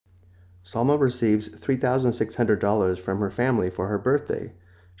Salma receives $3,600 from her family for her birthday.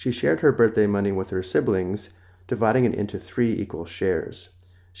 She shared her birthday money with her siblings, dividing it into 3 equal shares.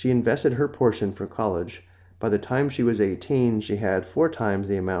 She invested her portion for college. By the time she was 18, she had 4 times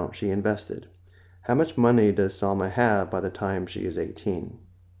the amount she invested. How much money does Salma have by the time she is 18?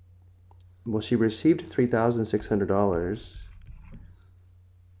 Well, she received $3,600,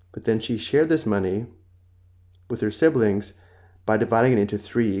 but then she shared this money with her siblings by dividing it into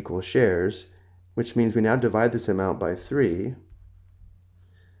 3 equal shares, which means we now divide this amount by 3.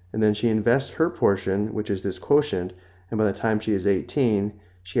 And then she invests her portion, which is this quotient, and by the time she is 18,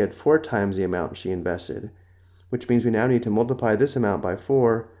 she had 4 times the amount she invested, which means we now need to multiply this amount by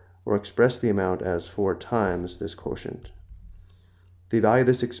 4 or express the amount as 4 times this quotient. The value of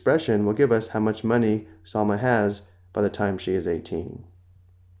this expression will give us how much money Salma has by the time she is 18.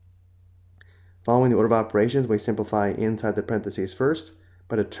 Following the order of operations, we simplify inside the parentheses first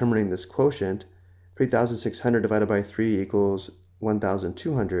by determining this quotient. 3,600 divided by 3 equals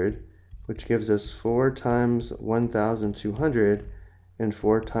 1,200, which gives us 4 times 1,200, and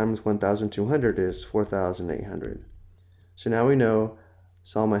 4 times 1,200 is 4,800. So now we know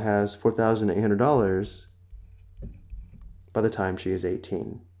Salma has $4,800 by the time she is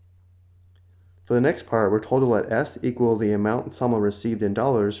 18. For the next part, we're told to let S equal the amount Salma received in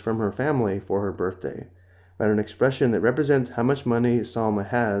dollars from her family for her birthday. Write an expression that represents how much money Salma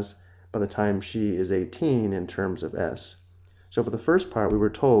has by the time she is 18 in terms of S. So for the first part, we were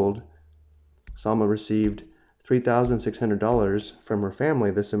told Salma received $3,600 from her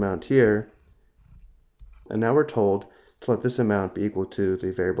family, this amount here, and now we're told to let this amount be equal to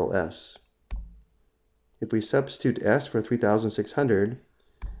the variable S. If we substitute S for 3,600,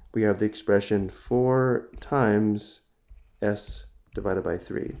 we have the expression 4 times S divided by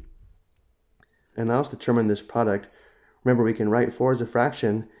 3. And now let's determine this product. Remember, we can write 4 as a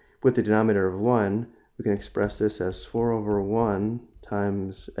fraction with the denominator of 1. We can express this as 4 over 1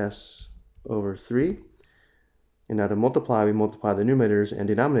 times S over 3. And now to multiply, we multiply the numerators and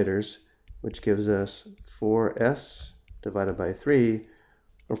denominators, which gives us 4S divided by 3.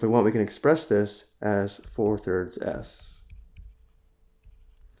 Or if we want, we can express this as 4/3 S.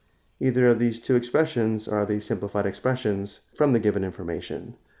 Either of these two expressions are the simplified expressions from the given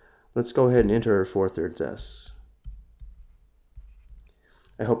information. Let's go ahead and enter 4/3 S.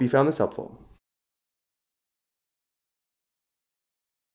 I hope you found this helpful.